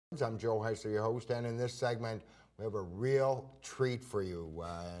I'm Joe Heisler, your host, and in this segment, we have a real treat for you.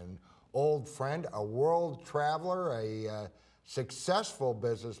 An old friend, a world traveler, a successful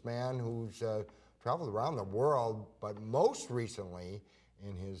businessman who's traveled around the world, but most recently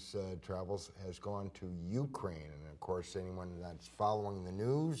in his travels has gone to Ukraine. And of course, anyone that's following the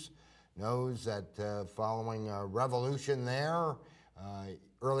news knows that following a revolution there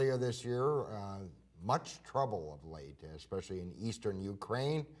earlier this year, much trouble of late, especially in eastern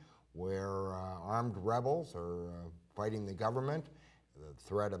Ukraine, where armed rebels are fighting the government, the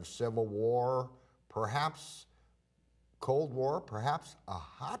threat of civil war, perhaps Cold War, perhaps a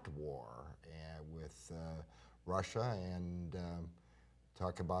hot war with Russia, and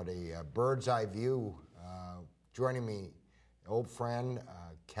talk about a bird's eye view. Joining me, old friend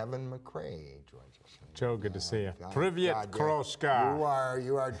Kevin McCrea joins us. Joe, good to see you. Privyet, Kroshka.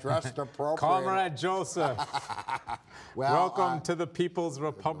 You are dressed appropriate. Comrade Joseph. Welcome to the People's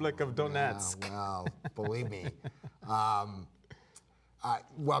Republic of Donetsk. Well, believe me.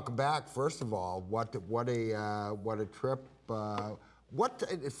 Welcome back. First of all, what a trip.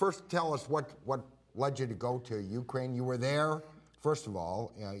 First, tell us what led you to go to Ukraine. You were there. First of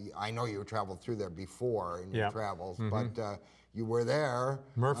all, I know you traveled through there before in your travels, but you were there.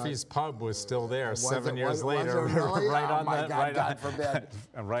 Murphy's Pub was still there 7 years later, really? right on God forbid.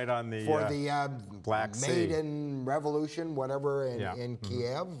 Right on the for the Black Sea. Maiden Revolution, whatever, in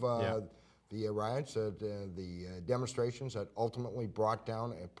Kiev. The riots, the demonstrations that ultimately brought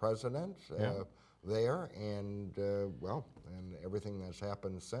down a president there, and and everything that's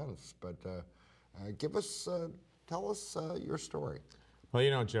happened since. But tell us your story. Well, you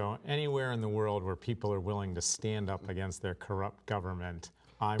know, Joe, anywhere in the world where people are willing to stand up against their corrupt government,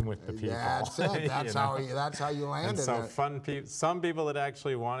 I'm with the people. That's it. That's how you landed. And so some people that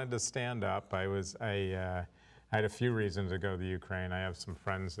actually wanted to stand up. I had a few reasons to go to Ukraine. I have some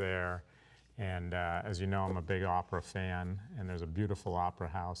friends there, and as you know, I'm a big opera fan, and there's a beautiful opera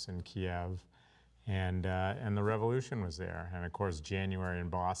house in Kiev. And the revolution was there. And of course, January in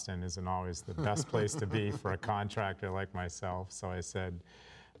Boston isn't always the best place to be for a contractor like myself. So I said,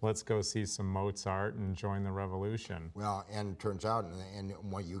 let's go see some Mozart and join the revolution. Well, and it turns out, and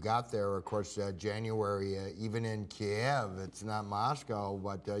when you got there, of course, January, even in Kiev, it's not Moscow,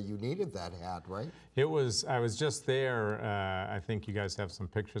 but you needed that hat, right? I was just there, I think you guys have some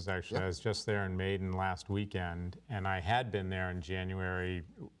pictures actually. Yep. I was just there in Maiden last weekend, and I had been there in January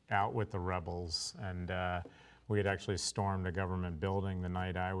out with the rebels, and we had actually stormed a government building the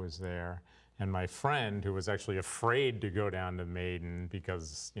night I was there. And my friend, who was actually afraid to go down to Maiden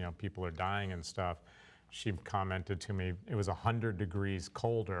because, you know, people are dying and stuff, she commented to me, it was 100 degrees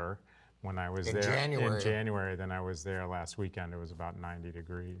colder when I was there in January than I was there last weekend. It was about 90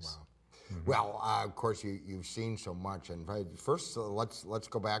 degrees. Wow. Well, of course, you've seen so much. And first, let's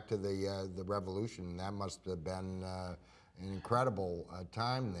go back to the revolution. That must have been an incredible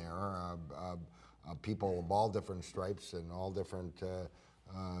time there. People of all different stripes and all different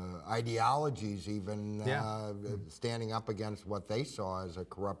ideologies, even standing up against what they saw as a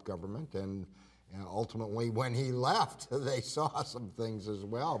corrupt government. And ultimately, when he left, they saw some things as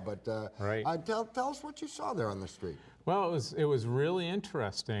well. But tell us what you saw there on the street. Well, it was really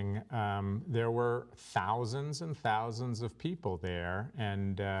interesting. There were thousands and thousands of people there,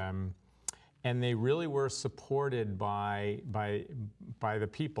 and they really were supported by the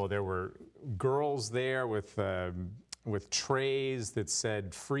people. There were girls there with trays that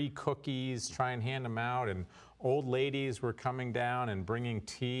said free cookies, try and hand them out, and old ladies were coming down and bringing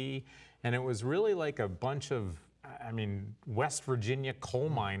tea, and it was really like a bunch of, I mean, West Virginia coal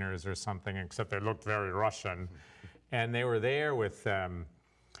miners or something, except they looked very Russian. And they were there with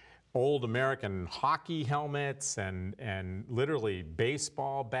old American hockey helmets and literally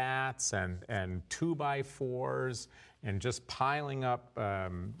baseball bats and 2x4s and just piling up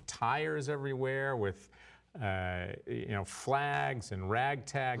tires everywhere with flags and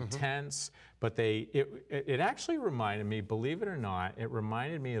ragtag tents. But it actually reminded me, believe it or not, it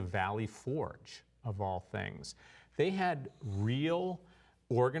reminded me of Valley Forge, of all things. They had real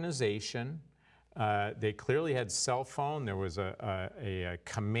organization. They clearly had cell phone. There was a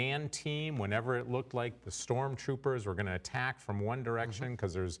command team whenever it looked like the stormtroopers were going to attack from one direction,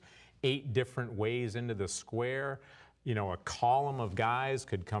 because there's 8 different ways into the square. You know, a column of guys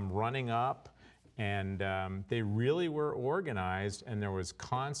could come running up, and they really were organized, and there was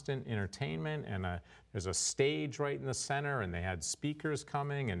constant entertainment, and there's a stage right in the center, and they had speakers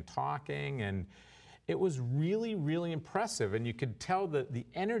coming and talking, and it was really, really impressive. And you could tell that the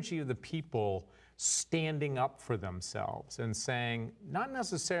energy of the people standing up for themselves and saying, not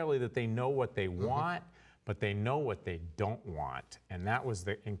necessarily that they know what they want, but they know what they don't want, and that was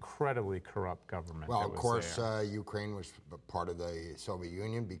the incredibly corrupt government. Well, that of was course, there. Ukraine was part of the Soviet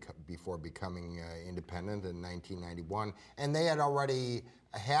Union before becoming independent in 1991, and they had already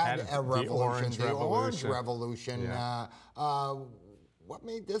had a revolution, the Orange Revolution. Yeah. What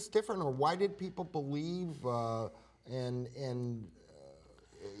made this different, or why did people believe? And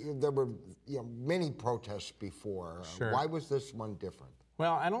there were many protests before. Sure. Why was this one different?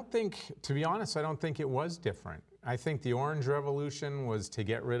 Well, I don't think, to be honest, I don't think it was different. I think the Orange Revolution was to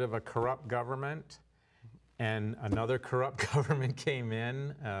get rid of a corrupt government, and another corrupt government came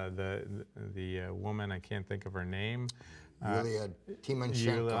in. The woman, I can't think of her name. Yulia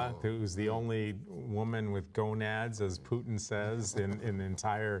Tymoshenko. Who's the only woman with gonads, as Putin says, in the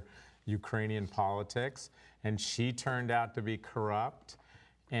entire Ukrainian politics. And she turned out to be corrupt,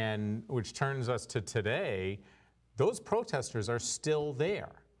 and which turns us to today. Those protesters are still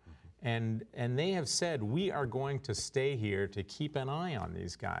there. And they have said, we are going to stay here to keep an eye on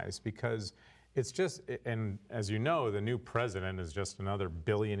these guys, because it's just, and as you know, the new president is just another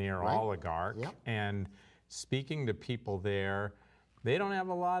billionaire oligarch. Yep. And speaking to people there, they don't have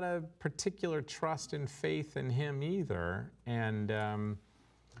a lot of particular trust and faith in him either. And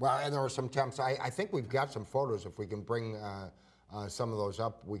well, and there were some attempts. I think we've got some photos. If we can bring some of those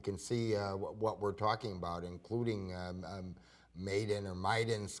up, we can see what we're talking about, including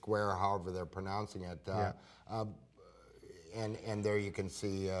Maidan Square, however they're pronouncing it. And there you can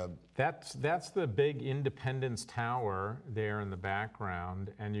see. That's the big Independence Tower there in the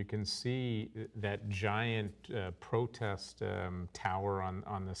background, and you can see that giant protest tower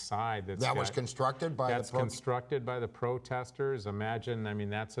on the side. That was constructed by constructed by the protesters. Imagine, I mean,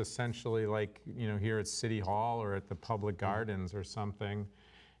 that's essentially like here at City Hall or at the Public Gardens or something.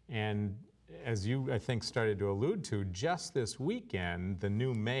 And as you, I think, started to allude to, just this weekend, the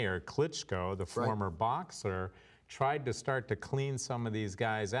new mayor, Klitschko, the former boxer, tried to start to clean some of these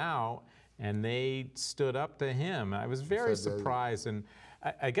guys out, and they stood up to him. I was very surprised, and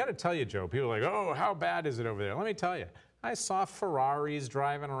I got to tell you, Joe, people are like, oh, how bad is it over there? Let me tell you, I saw Ferraris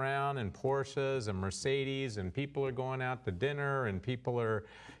driving around and Porsches and Mercedes, and people are going out to dinner, and people are,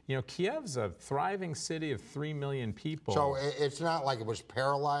 Kiev's a thriving city of 3 million people. So it's not like it was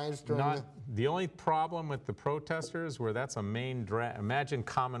paralyzed? The only problem with the protesters were that's a main drag. Imagine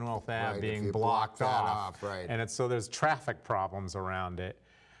Commonwealth Ave being blocked off. And so there's traffic problems around it.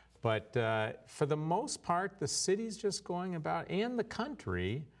 But for the most part, the city's just going about, and the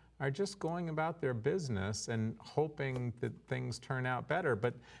country, are just going about their business and hoping that things turn out better.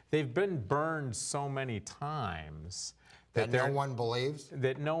 But they've been burned so many times that no one believes?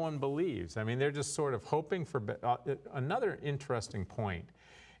 That no one believes. I mean, they're just sort of hoping for... another interesting point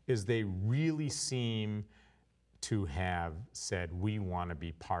is they really seem to have said, we want to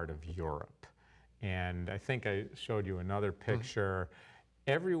be part of Europe. And I think I showed you another picture.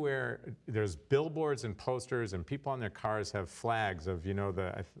 Everywhere, there's billboards and posters, and people on their cars have flags of,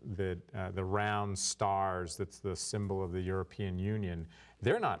 the round stars that's the symbol of the European Union.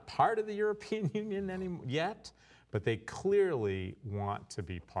 They're not part of the European Union yet, but they clearly want to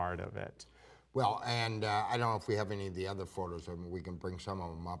be part of it. Well, and I don't know if we have any of the other photos. I mean, we can bring some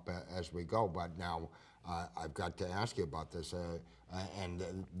of them up as we go, but now I've got to ask you about this. And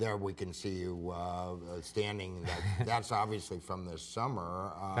there we can see you standing. That's obviously from this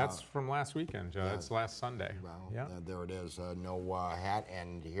summer. That's from last weekend, Joe. That's last Sunday. Well, there it is. No hat.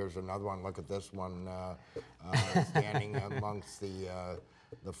 And here's another one. Look at this one standing amongst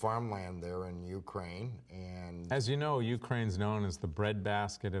the farmland there in Ukraine. And as you know, Ukraine's known as the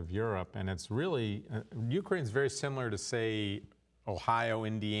breadbasket of Europe, and it's really Ukraine's very similar to, say, Ohio,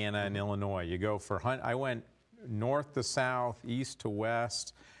 Indiana, and Illinois. You go for I went north to south, east to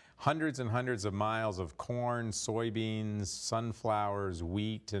west, hundreds and hundreds of miles of corn, soybeans, sunflowers,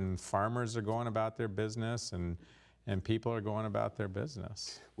 wheat, and farmers are going about their business, and people are going about their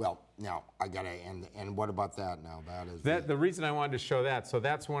business. Well, now I gotta and what about that now? That is the reason I wanted to show that. So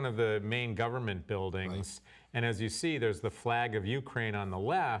that's one of the main government buildings, and as you see, there's the flag of Ukraine on the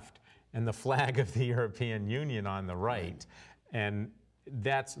left and the flag of the European Union on the right. And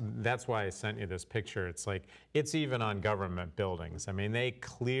that's why I sent you this picture. It's like, it's even on government buildings. I mean, they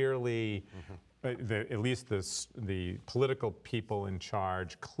clearly, at least the political people in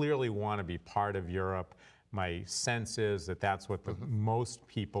charge clearly want to be part of Europe. My sense is that that's what the most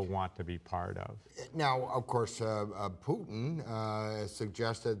people want to be part of. Now, of course, Putin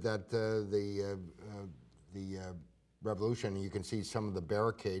suggested that the revolution. You can see some of the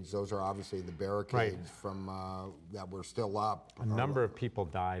barricades. Those are obviously the barricades from that were still up. A number of people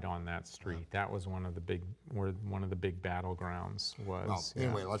died on that street. That was one of the big, where one of the big battlegrounds was. Well,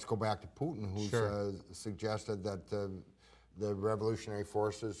 anyway, let's go back to Putin, who's suggested that the revolutionary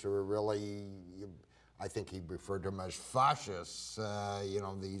forces were really, I think he referred to them as fascists. You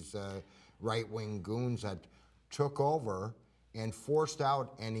know, these right-wing goons that took over and forced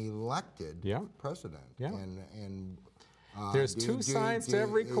out an elected president. And there's two sides to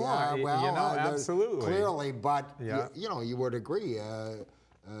every coin. Yeah, well, you know, absolutely. Clearly, but you know, you would agree.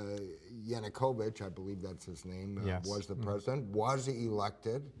 Yanukovych, I believe that's his name, was the president, was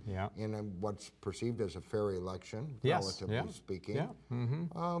elected in what's perceived as a fair election, relatively speaking,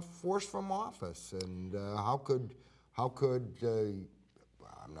 forced from office. And how could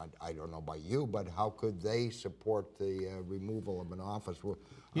I don't know about you, but how could they support the removal of an office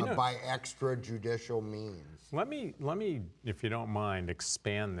by extrajudicial means? Let me, if you don't mind,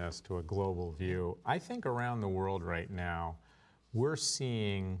 expand this to a global view. I think around the world right now, we're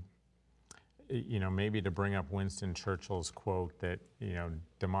seeing, you know, maybe to bring up Winston Churchill's quote that, you know,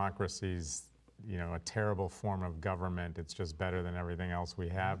 democracy's, you know, a terrible form of government. It's just better than everything else we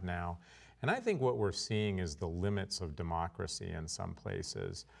have now. And I think what we're seeing is the limits of democracy in some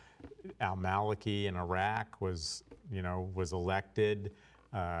places. Al-Maliki in Iraq was, you know, was elected.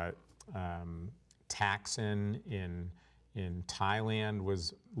 Thaksin in Thailand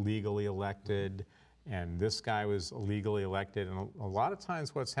was legally elected, and this guy was legally elected. And a lot of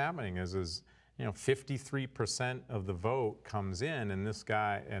times, what's happening is you know, 53% of the vote comes in, and this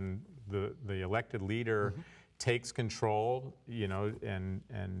guy and the elected leader takes control, you know, and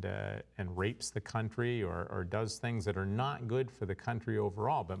rapes the country or does things that are not good for the country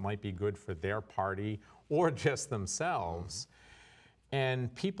overall, but might be good for their party or just themselves.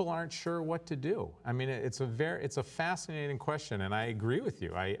 And people aren't sure what to do. I mean, it's a fascinating question, and I agree with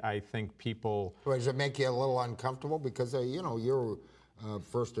you. I think people. Well, does it make you a little uncomfortable because you know, you're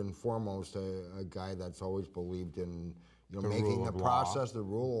first and foremost a guy that's always believed in, you know, making the process, the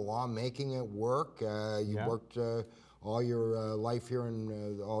rule of law, making it work. You worked all your life here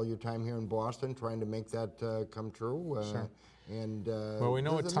and all your time here in Boston trying to make that come true. And, well, we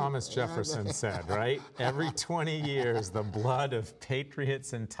know what Thomas Jefferson said, right? Every 20 years, the blood of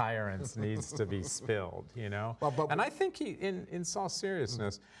patriots and tyrants needs to be spilled, you know? And I think he, in all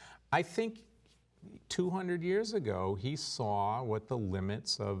seriousness, I think 200 years ago, he saw what the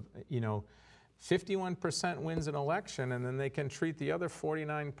limits of, you know, 51% wins an election, and then they can treat the other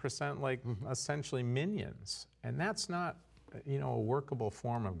 49% like essentially minions. And that's not, you know, a workable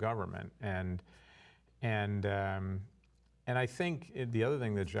form of government. And I think the other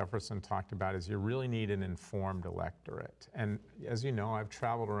thing that Jefferson talked about is you really need an informed electorate. And as you know, I've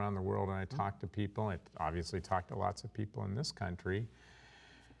traveled around the world and I talked to people. I obviously talked to lots of people in this country.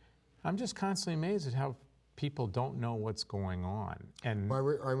 I'm just constantly amazed at how people don't know what's going on. And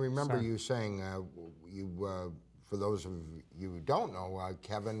well, I remember you saying, for those of you who don't know,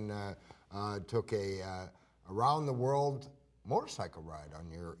 Kevin took a around the world motorcycle ride on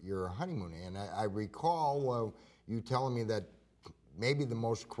your honeymoon. And I recall you telling me that maybe the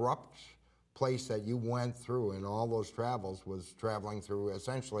most corrupt place that you went through in all those travels was traveling through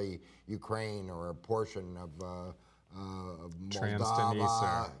essentially Ukraine or a portion of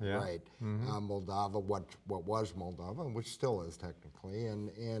Moldova, right? Moldova, what was Moldova, which still is technically,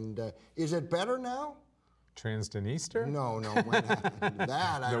 and is it better now? Transdniester? No,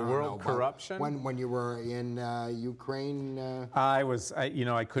 that I the don't world know, corruption. When you were in Ukraine, you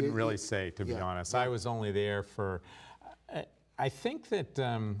know, I couldn't really say, to be honest. I was only there for. I think that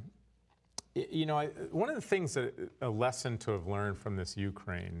you know, one of the things that a lesson to have learned from this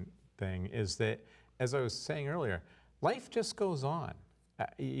Ukraine thing is that, as I was saying earlier, life just goes on.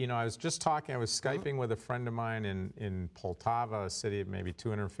 You know, I was Skyping with a friend of mine in Poltava, a city of maybe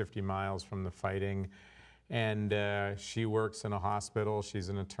 250 miles from the fighting. And she works in a hospital. She's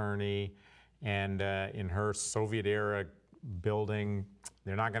an attorney. And in her Soviet-era building,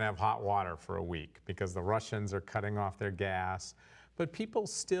 they're not going to have hot water for a week because the Russians are cutting off their gas. But people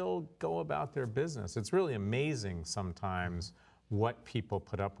still go about their business. It's really amazing sometimes what people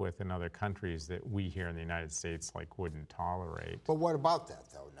put up with in other countries that we here in the United States wouldn't tolerate. But what about that,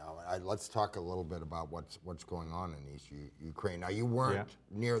 though? Now, let's talk a little bit about what's going on in East Ukraine. Now, you weren't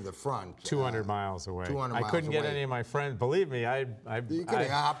near the front. 200 miles away. 200 I couldn't get any of my friends. Believe me, you could have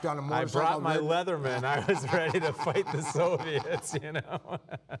hopped on a motorcycle. I brought my Leatherman. I was ready to fight the Soviets, you know.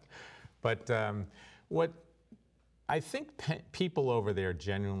 But what I think people over there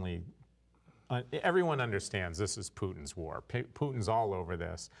genuinely. Everyone understands this is Putin's war. Putin's all over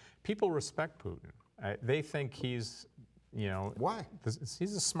this. People respect Putin. They think he's You know, why?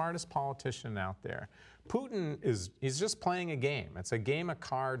 He's the smartest politician out there. Putin he's just playing a game. It's a game of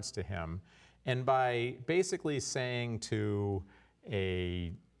cards to him. And by basically saying to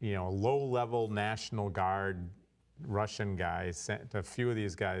a low-level National Guard Russian guys, a few of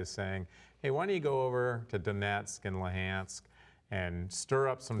these guys saying, hey, why don't you go over to Donetsk and Luhansk and stir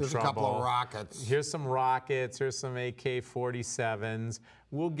up some trouble. There's a couple of rockets. Here's some rockets, here's some AK-47s.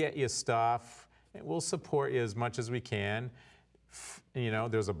 We'll get you stuff, and we'll support you as much as we can. You know,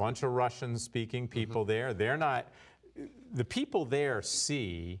 there's a bunch of Russian-speaking people there. They're not, the people there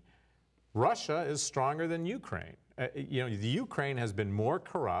see Russia is stronger than Ukraine. You know, the Ukraine has been more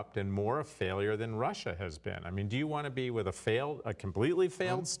corrupt and more a failure than Russia has been. I mean, do you want to be with a completely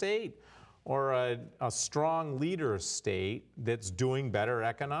failed state, or a strong leader state that's doing better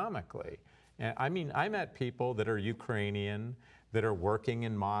economically? And I mean, I met people that are Ukrainian that are working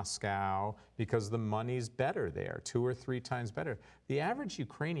in Moscow because the money's better there, 2 or 3 times better. The average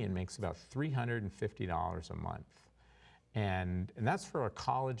Ukrainian makes about $350 a month. And that's for a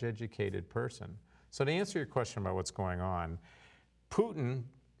college-educated person. So to answer your question about what's going on, Putin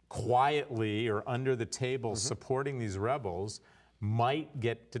quietly or under the table supporting these rebels might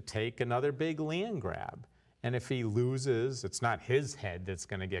get to take another big land grab. And if he loses, it's not his head that's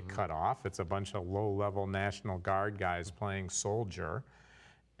going to get cut off. It's a bunch of low-level National Guard guys playing soldier.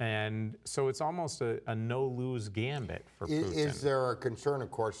 And so it's almost a no-lose gambit for Putin. Is there a concern,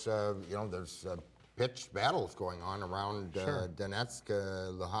 of course, you know, there's pitched battles going on around Donetsk,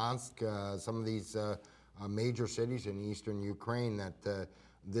 Luhansk, some of these major cities in eastern Ukraine, that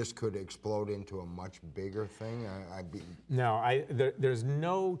this could explode into a much bigger thing? No, there's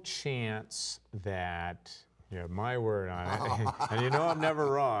no chance that, you have my word on it, and you know I'm never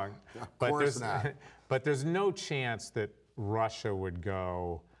wrong. Of course not. But there's no chance that Russia would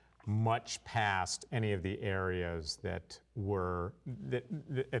go much past any of the areas that were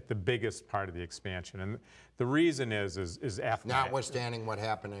at the biggest part of the expansion. And the reason is ethnic. Notwithstanding what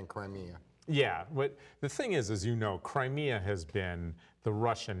happened in Crimea. Yeah, but the thing is, as you know, Crimea has been the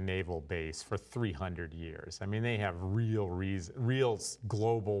Russian naval base for 300 years. I mean, they have real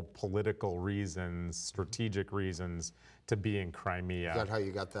global political reasons, strategigic reasons to be in Crimea. Is that how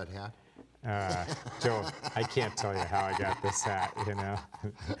you got that hat? Joe, I can't tell you how I got this hat, you know.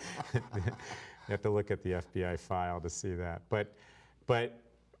 You have to look at the FBI file to see that. But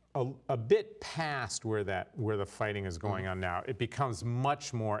a bit past where the fighting is going on now, it becomes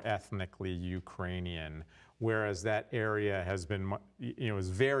much more ethnically Ukrainian, whereas that area has been, you know, is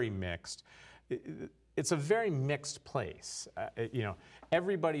very mixed. It's a very mixed place. You know,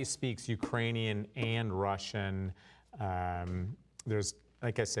 everybody speaks Ukrainian and Russian. There's,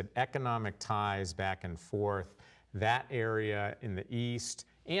 like I said, economic ties back and forth. That area in the east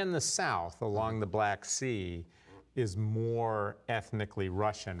and the south along the Black Sea is more ethnically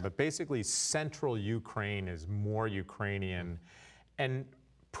Russian, but basically central Ukraine is more Ukrainian. And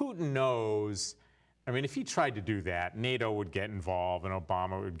Putin knows, I mean, if he tried to do that, NATO would get involved and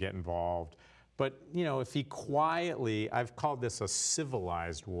Obama would get involved. But, you know, if he quietly, I've called this a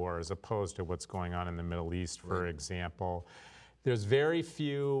civilized war as opposed to what's going on in the Middle East, for example. There's very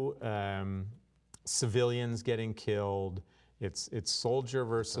few civilians getting killed. It's soldier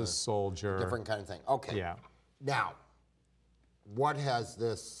versus soldier. Different kind of thing. Okay. Yeah. Now, what has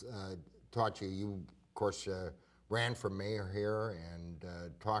this taught you? You, of course, ran for mayor here and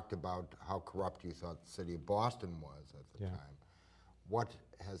talked about how corrupt you thought the city of Boston was at the time. What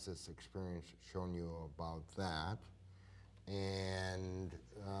has this experience shown you about that? And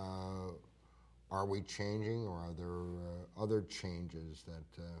are we changing, or are there other changes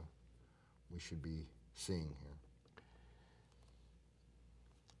that we should be seeing here?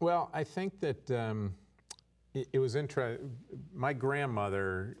 Well, I think that it was interesting. My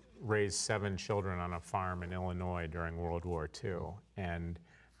grandmother raised 7 children on a farm in Illinois during World War II, and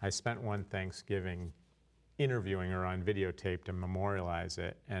I spent one Thanksgiving interviewing her on videotape to memorialize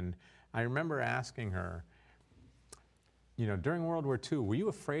it. And I remember asking her, you know, during World War II, were you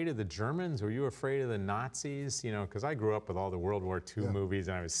afraid of the Germans? Were you afraid of the Nazis? You know, because I grew up with all the World War II movies,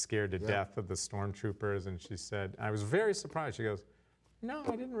 and I was scared to death of the stormtroopers. And she said, I was very surprised. She goes, no,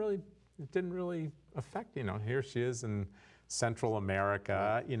 it didn't really affect, you know, here she is in Central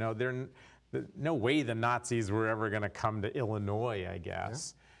America. You know, no way the Nazis were ever going to come to Illinois, I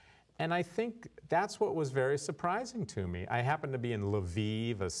guess. And I think that's what was very surprising to me. I happened to be in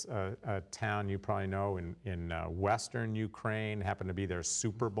Lviv, a town you probably know in western Ukraine. Happened to be their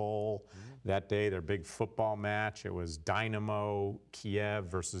Super Bowl that day, their big football match. It was Dynamo Kiev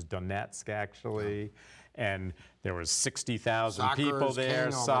versus Donetsk, actually. And there was 60,000 people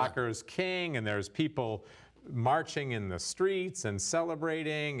there. Soccer is king, and there's people marching in the streets and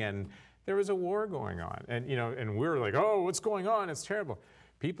celebrating, and there was a war going on. And, you know, and we were like, oh, what's going on? It's terrible.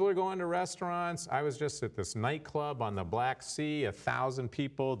 People are going to restaurants. I was just at this nightclub on the Black Sea, 1,000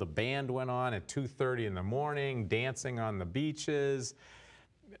 people. The band went on at 2:30 in the morning, dancing on the beaches.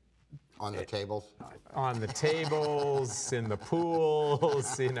 On the tables? On the tables, in the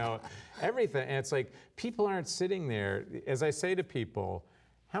pools, you know, everything. And it's like, people aren't sitting there. As I say to people,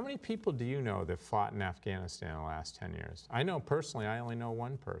 how many people do you know that fought in Afghanistan in the last 10 years? I know personally, I only know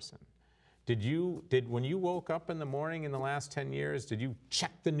one person. When you woke up in the morning in the last 10 years, did you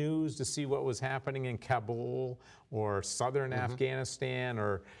check the news to see what was happening in Kabul or southern Afghanistan?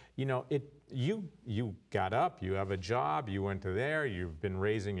 Or, you know, you got up, you have a job, you went to there, you've been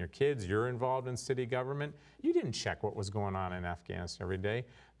raising your kids, you're involved in city government. You didn't check what was going on in Afghanistan every day.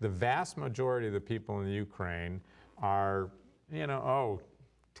 The vast majority of the people in the Ukraine are, you know, oh,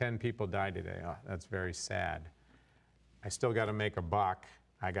 10 people died today. Oh, that's very sad. I still got to make a buck.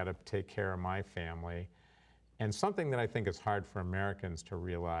 I got to take care of my family. And something that I think is hard for Americans to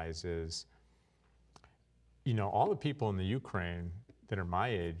realize is, you know, all the people in the Ukraine that are my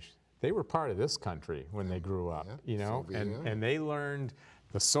age, they were part of this country when they grew up, you know, and they learned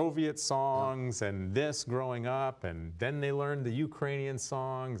the Soviet songs and this growing up, and then they learned the Ukrainian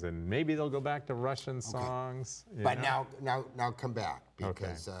songs, and maybe they'll go back to Russian songs. But now come back,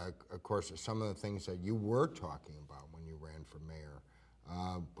 because of course some of the things that you were talking about when you ran for mayor.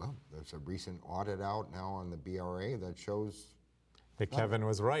 Well, there's a recent audit out now on the BRA that shows that Kevin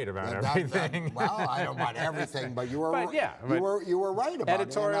was right about everything. Well, I don't know about everything, but you were you were right about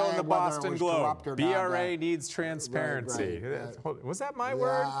editorial it. in the Boston Globe. BRA needs transparency. Right. Was that my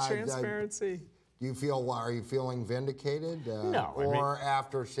word? Transparency. Are you feeling vindicated? No. Or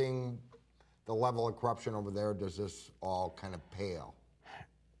after seeing the level of corruption over there, does this all kind of pale?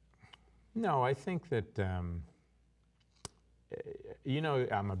 No, I think that. You know,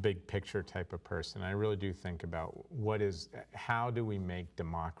 I'm a big picture type of person. I really do think about how do we make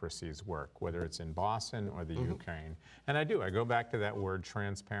democracies work, whether it's in Boston or the Ukraine. And I go back to that word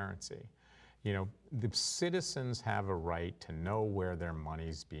transparency. You know, the citizens have a right to know where their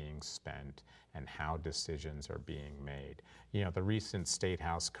money's being spent and how decisions are being made. You know, the recent State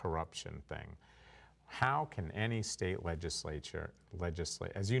House corruption thing. How can any state legislature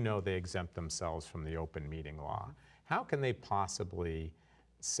legislate? As you know, they exempt themselves from the open meeting law. How can they possibly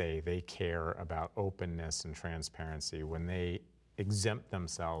say they care about openness and transparency when they exempt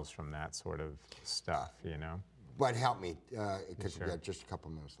themselves from that sort of stuff, you know? But help me, because we've got just a couple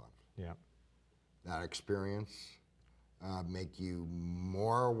minutes left. Yeah. That experience make you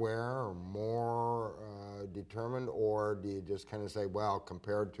more aware or more determined, or do you just kind of say, well,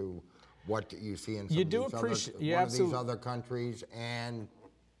 compared to what you see in some of these other countries, and,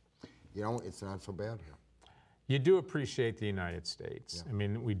 you know, it's not so bad here? You do appreciate the United States. Yeah. I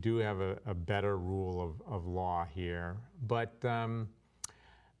mean, we do have a better rule of law here. But I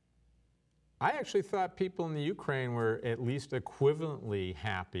actually thought people in the Ukraine were at least equivalently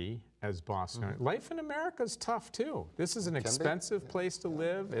happy as Boston. Life in America is tough, too. This is an expensive place to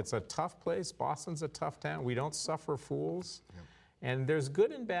live. It's a tough place. Boston's a tough town. We don't suffer fools. And there's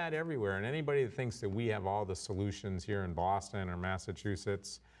good and bad everywhere. And anybody that thinks that we have all the solutions here in Boston or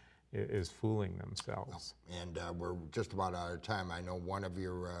Massachusetts is fooling themselves. And we're just about out of time. I know one of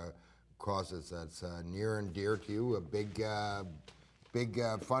your causes that's near and dear to you, a big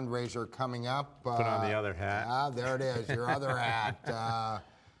fundraiser coming up. Put on the other hat. There it is, your other hat.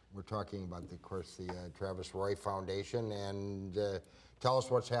 We're talking about, of course, the Travis Roy Foundation. And tell us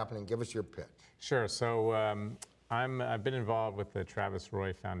what's happening. Give us your pitch. Sure. So I've been involved with the Travis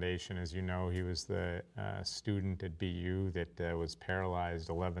Roy Foundation. As you know, he was the student at BU that was paralyzed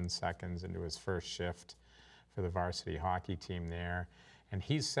 11 seconds into his first shift for the varsity hockey team there. And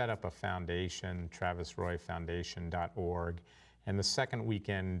he's set up a foundation, travisroyfoundation.org. And the second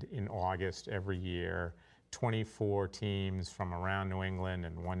weekend in August every year, 24 teams from around New England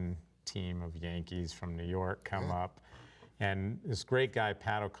and one team of Yankees from New York come up. And this great guy,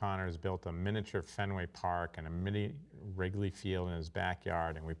 Pat O'Connor, has built a miniature Fenway Park and a mini Wrigley Field in his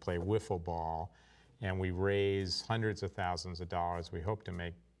backyard, and we play wiffle ball, and we raise hundreds of thousands of dollars. We hope to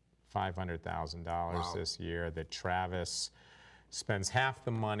make $500,000 this year. That Travis spends half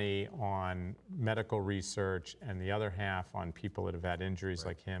the money on medical research and the other half on people that have had injuries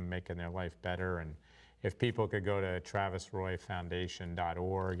like him, making their life better. And if people could go to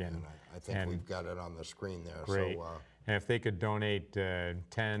travisroyfoundation.org and I think we've got it on the screen there. Great. So, and if they could donate $10,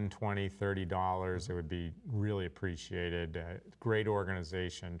 $20, $30, it would be really appreciated. Great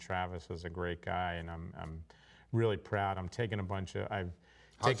organization. Travis is a great guy, and I'm really proud. I'm taking a bunch of.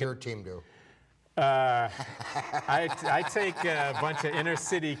 How's your team do? I take a bunch of inner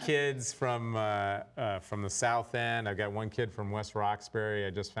city kids from the South End. I've got one kid from West Roxbury. I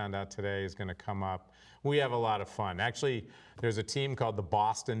just found out today is going to come up. We have a lot of fun. Actually, there's a team called the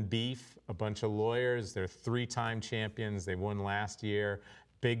Boston Beef, a bunch of lawyers. They're 3-time champions. They won last year.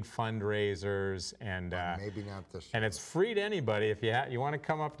 Big fundraisers, and maybe not this. And it's free to anybody. If you want to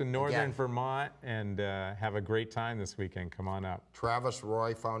come up to Northern Vermont and have a great time this weekend, come on up.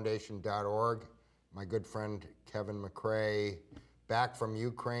 TravisRoyFoundation.org. My good friend Kevin McCrea, back from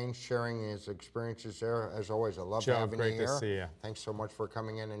Ukraine, sharing his experiences there. As always, I love having you here. Great to see you. Thanks so much for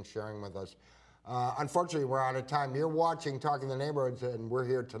coming in and sharing with us. Unfortunately, we're out of time. You're watching Talking the Neighborhoods, and we're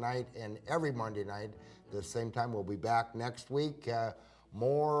here tonight and every Monday night. At the same time, we'll be back next week.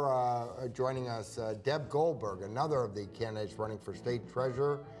 Joining us, Deb Goldberg, another of the candidates running for state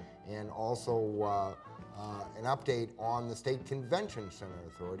treasurer, and also an update on the State Convention Center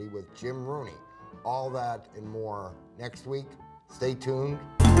Authority with Jim Rooney. All that and more next week. Stay tuned.